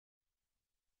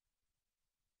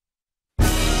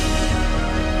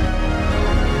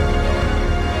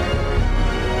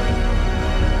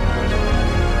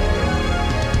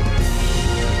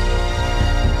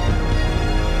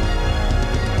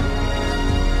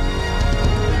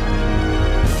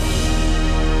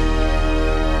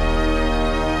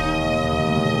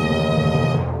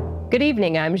Good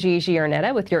evening, I'm Gigi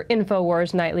Arnetta with your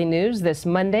InfoWars Nightly News this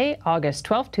Monday, August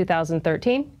 12,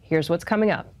 2013. Here's what's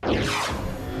coming up.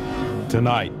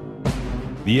 Tonight,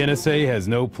 the NSA has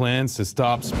no plans to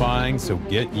stop spying, so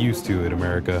get used to it,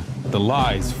 America. The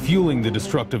lies fueling the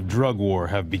destructive drug war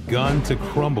have begun to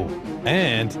crumble.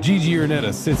 And Gigi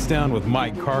Arnetta sits down with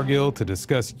Mike Cargill to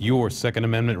discuss your Second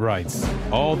Amendment rights.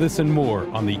 All this and more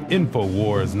on the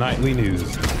InfoWars Nightly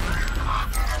News.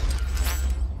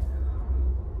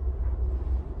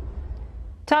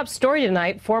 Top story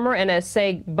tonight, former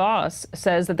NSA boss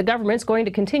says that the government's going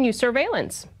to continue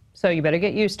surveillance, so you better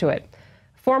get used to it.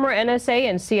 Former NSA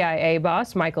and CIA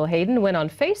boss Michael Hayden went on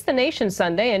Face the Nation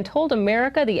Sunday and told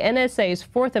America the NSA's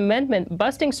Fourth Amendment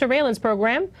busting surveillance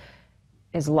program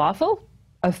is lawful,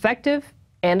 effective,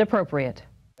 and appropriate.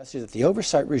 That the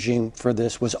oversight regime for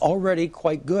this was already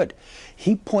quite good.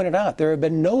 He pointed out there have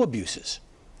been no abuses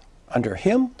under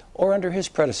him or under his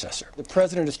predecessor. The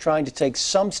president is trying to take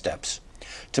some steps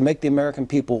to make the American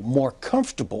people more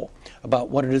comfortable about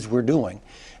what it is we're doing.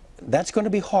 That's going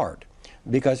to be hard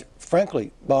because,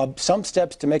 frankly, Bob, some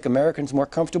steps to make Americans more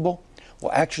comfortable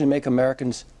will actually make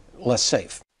Americans less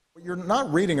safe. What you're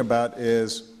not reading about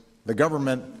is the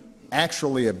government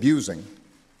actually abusing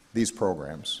these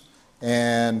programs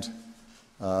and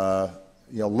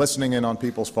listening in on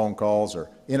people's phone calls or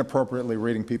inappropriately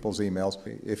reading people's emails.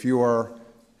 If you are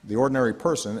the ordinary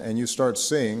person and you start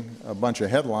seeing a bunch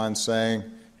of headlines saying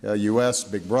U.S.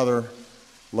 Big Brother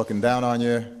looking down on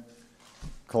you,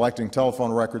 collecting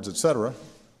telephone records, etc.,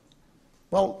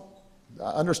 well,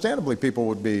 understandably people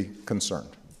would be concerned.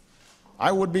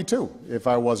 I would be too if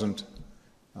I wasn't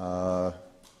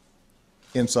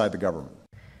inside the government.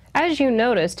 As you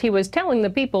noticed, he was telling the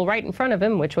people right in front of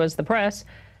him, which was the press,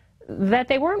 that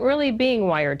they weren't really being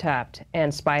wiretapped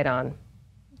and spied on.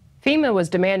 FEMA was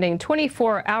demanding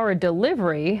 24-hour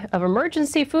delivery of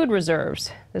emergency food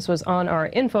reserves. This was on our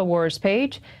InfoWars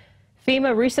page.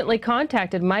 FEMA recently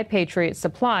contacted My Patriot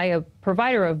Supply, a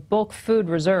provider of bulk food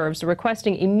reserves,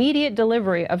 requesting immediate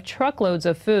delivery of truckloads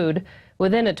of food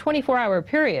within a 24-hour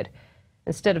period.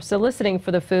 Instead of soliciting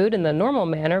for the food in the normal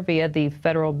manner via the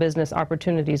Federal Business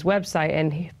Opportunities website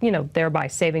and, thereby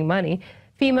saving money,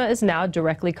 FEMA is now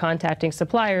directly contacting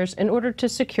suppliers in order to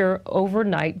secure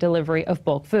overnight delivery of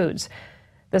bulk foods.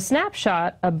 The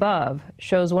snapshot above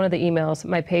shows one of the emails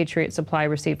My Patriot Supply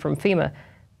received from FEMA.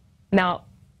 Now,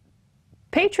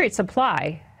 Patriot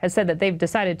Supply has said that they've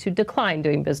decided to decline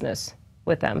doing business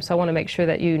with them. So I want to make sure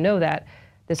that you know that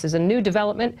this is a new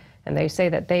development, and they say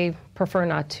that they prefer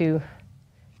not to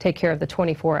take care of the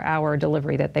 24-hour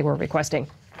delivery that they were requesting.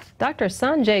 Dr.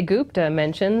 Sanjay Gupta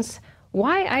mentions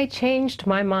why I changed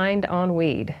my mind on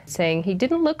weed, saying he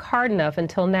didn't look hard enough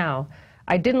until now.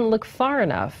 I didn't look far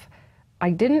enough. I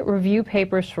didn't review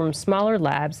papers from smaller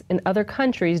labs in other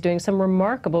countries doing some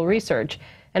remarkable research.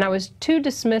 And I was too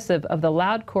dismissive of the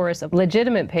loud chorus of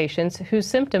legitimate patients whose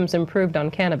symptoms improved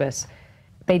on cannabis.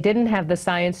 They didn't have the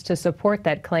science to support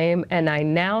that claim, and I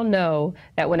now know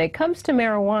that when it comes to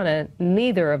marijuana,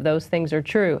 neither of those things are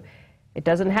true. It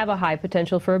doesn't have a high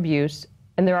potential for abuse,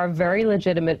 and there are very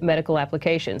legitimate medical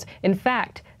applications. In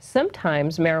fact,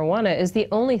 sometimes marijuana is the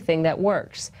only thing that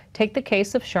works. Take the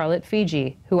case of Charlotte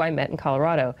Fiji, who I met in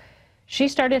Colorado. She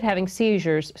started having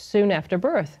seizures soon after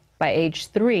birth. By age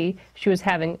 3, she was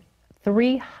having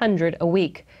 300 a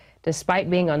week, despite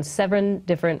being on 7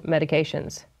 different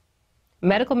medications.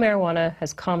 Medical marijuana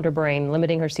has calmed her brain,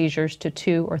 limiting her seizures to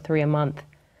 2 or 3 a month.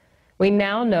 We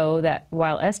now know that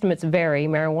while estimates vary,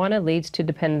 marijuana leads to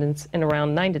dependence in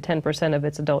around 9 to 10% of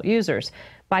its adult users.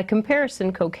 By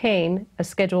comparison, cocaine, a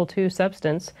Schedule II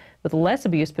substance with less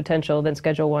abuse potential than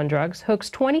Schedule I drugs,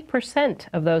 hooks 20%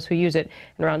 of those who use it,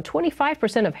 and around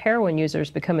 25% of heroin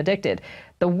users become addicted.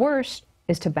 The worst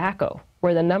is tobacco,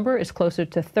 where the number is closer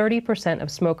to 30% of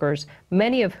smokers,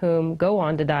 many of whom go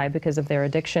on to die because of their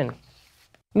addiction.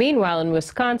 Meanwhile, in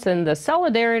Wisconsin, the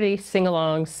Solidarity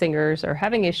Sing-Along singers are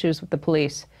having issues with the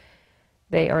police.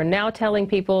 They are now telling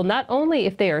people not only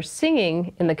if they are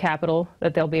singing in the Capitol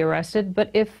that they'll be arrested,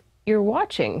 but if you're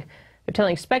watching. They're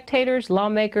telling spectators,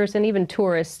 lawmakers, and even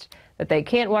tourists that they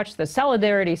can't watch the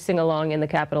Solidarity Sing-Along in the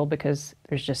Capitol because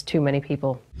there's just too many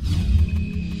people.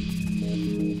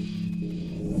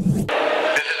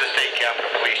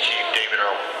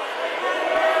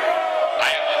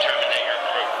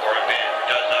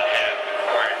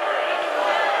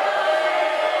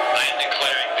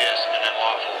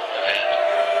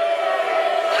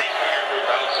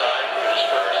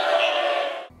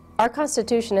 Our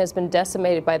Constitution has been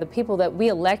decimated by the people that we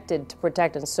elected to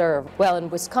protect and serve. Well, in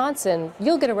Wisconsin,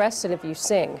 you'll get arrested if you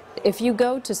sing. If you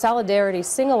go to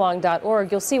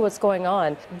solidaritysingalong.org, you'll see what's going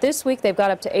on. This week, they've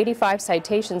got up to 85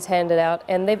 citations handed out,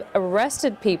 and they've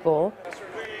arrested people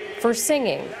for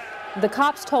singing. The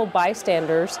cops told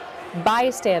bystanders,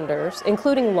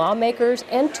 including lawmakers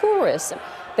and tourists,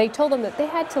 they told them that they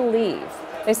had to leave.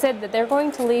 They said that they're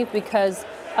going to leave because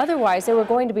otherwise they were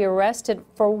going to be arrested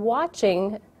for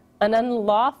watching an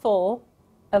unlawful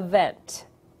event.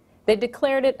 They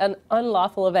declared it an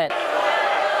unlawful event. I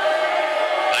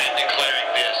am declaring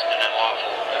this an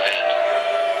unlawful event.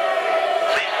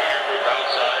 Please be here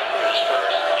outside for this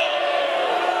first meeting.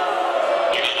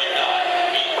 You do not,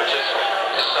 each participant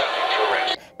is subject to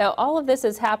arrest. Now, all of this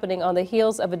is happening on the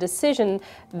heels of a decision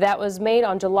that was made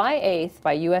on July 8th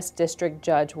by U.S. District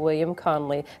Judge William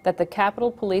Conley that the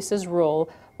Capitol Police's rule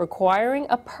requiring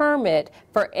a permit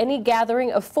for any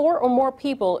gathering of 4 or more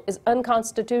people is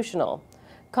unconstitutional.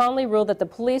 Conley ruled that the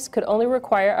police could only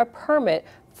require a permit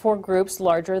for groups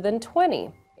larger than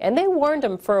 20. And they warned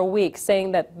him for a week,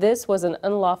 saying that this was an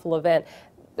unlawful event.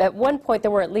 At one point, there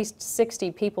were at least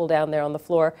 60 people down there on the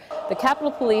floor. The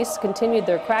Capitol Police continued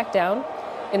their crackdown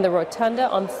in the rotunda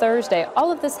on Thursday.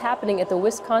 All of this happening at the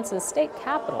Wisconsin State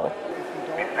Capitol.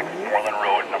 Moreland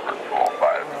Road, number 205.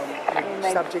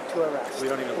 Subject to arrest. We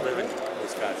don't even live in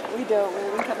Wisconsin. We don't.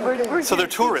 We're So they're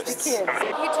tourists. The kids.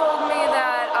 He told me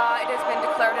that it has been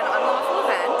declared an unlawful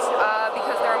event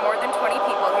because there are more than 20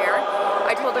 people here.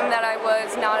 I told him that I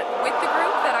was not with the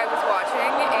group that I was watching,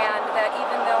 and that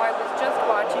even though I was just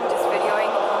watching, just videoing,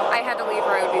 I had to leave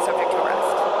or I would be subject to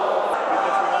arrest.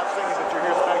 If you're not singing, that you're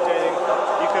here spectating,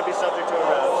 you could be subject to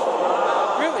arrest.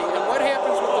 Really? And what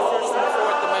happens with the First and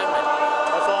Fourth Amendment?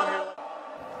 That's all I'm here.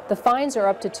 The fines are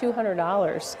up to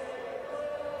 $200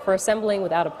 for assembling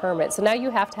without a permit. So now you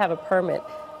have to have a permit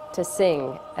to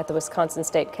sing at the Wisconsin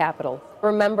State Capitol.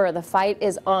 Remember, the fight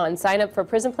is on. Sign up for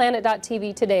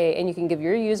prisonplanet.tv today, and you can give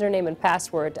your username and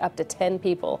password to up to 10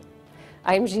 people.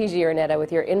 I'm Gigi Arnetta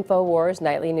with your InfoWars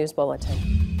Nightly News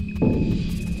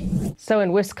Bulletin. So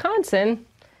in Wisconsin,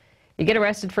 you get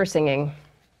arrested for singing.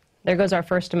 There goes our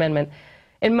First Amendment.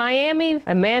 In Miami,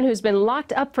 a man who's been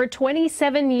locked up for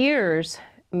 27 years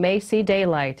may see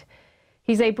daylight.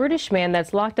 He's a British man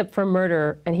that's locked up for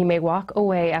murder, and he may walk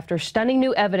away after stunning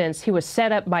new evidence he was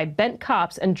set up by bent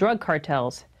cops and drug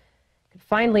cartels. Could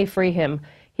finally free him.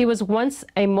 He was once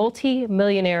a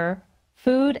multi-millionaire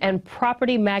food and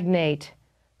property magnate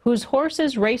whose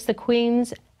horses raced the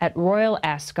queens at Royal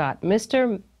Ascot.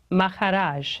 Mr.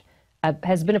 Maharaj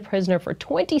has been a prisoner for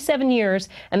 27 years,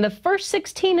 and the first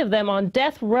 16 of them on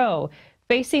death row,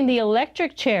 facing the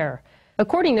electric chair.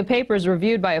 According to papers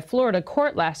reviewed by a Florida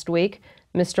court last week,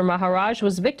 Mr. Maharaj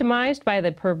was victimized by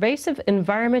the pervasive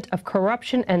environment of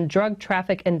corruption and drug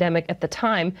traffic endemic at the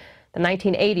time, the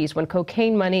 1980s, when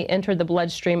cocaine money entered the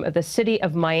bloodstream of the city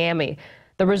of Miami.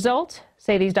 The result,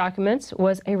 say these documents,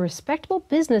 was a respectable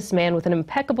businessman with an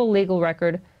impeccable legal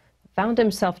record found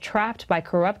himself trapped by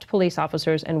corrupt police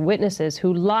officers and witnesses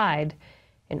who lied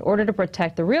in order to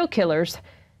protect the real killers,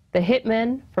 the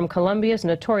hitmen from Colombia's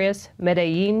notorious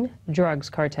Medellin drugs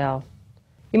cartel.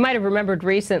 You might have remembered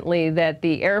recently that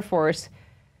the Air Force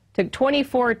took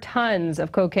 24 tons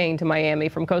of cocaine to Miami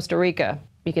from Costa Rica.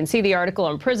 You can see the article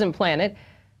on Prison Planet.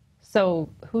 So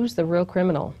who's the real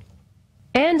criminal?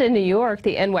 And in New York,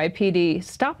 the NYPD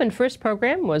stop and frisk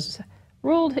program was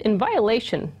ruled in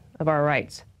violation of our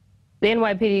rights. The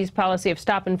NYPD's policy of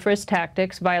stop and frisk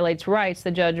tactics violates rights, the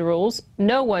judge rules.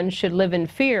 No one should live in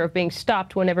fear of being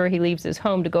stopped whenever he leaves his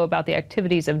home to go about the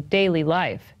activities of daily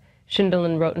life,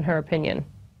 Schindlin wrote in her opinion.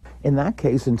 In that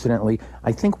case, incidentally,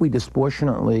 I think we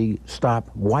disproportionately stop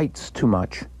whites too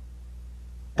much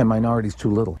and minorities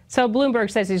too little. So Bloomberg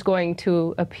says he's going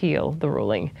to appeal the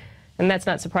ruling. And that's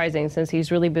not surprising, since he's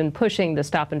really been pushing the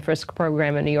stop and frisk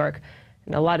program in New York.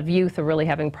 And a lot of youth are really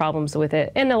having problems with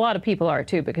it. And a lot of people are,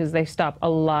 too, because they stop a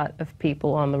lot of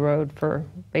people on the road for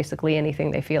basically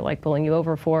anything they feel like pulling you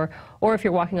over for. Or if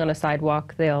you're walking on a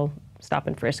sidewalk, they'll stop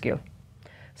and frisk you.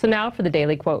 So now for the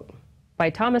Daily Quote by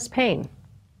Thomas Paine.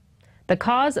 The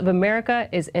cause of America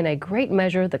is in a great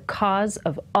measure the cause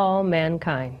of all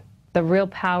mankind. The real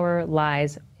power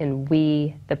lies in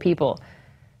we, the people.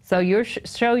 So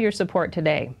show your support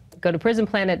today. Go to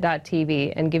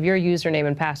prisonplanet.tv and give your username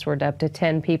and password to up to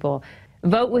 10 people.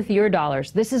 Vote with your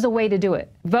dollars. This is a way to do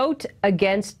it. Vote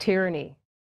against tyranny.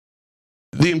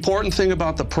 The important thing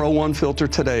about the Pro One filter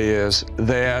today is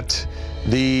that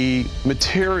the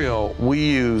material we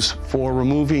use for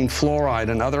removing fluoride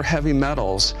and other heavy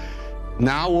metals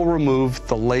now will remove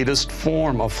the latest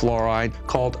form of fluoride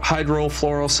called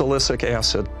hydrofluorosilicic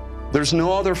acid. There's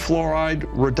no other fluoride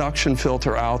reduction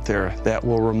filter out there that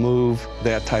will remove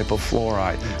that type of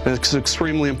fluoride. And it's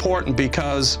extremely important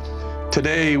because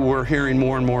today we're hearing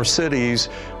more and more cities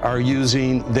are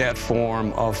using that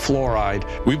form of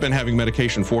fluoride. We've been having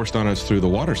medication forced on us through the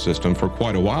water system for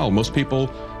quite a while. Most people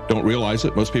don't realize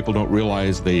it. Most people don't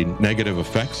realize the negative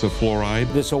effects of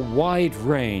fluoride. There's a wide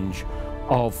range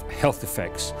of health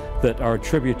effects that are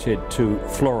attributed to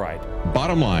fluoride.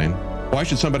 Bottom line, why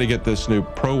should somebody get this new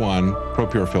Pro One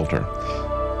ProPure filter?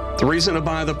 The reason to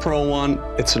buy the Pro One,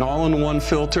 it's an all-in-one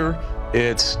filter.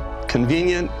 It's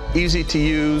convenient, easy to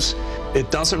use. It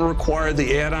doesn't require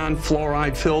the add-on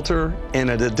fluoride filter. And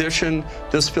in addition,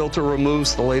 this filter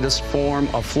removes the latest form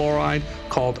of fluoride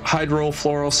called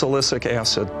hydrofluorosilicic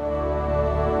acid.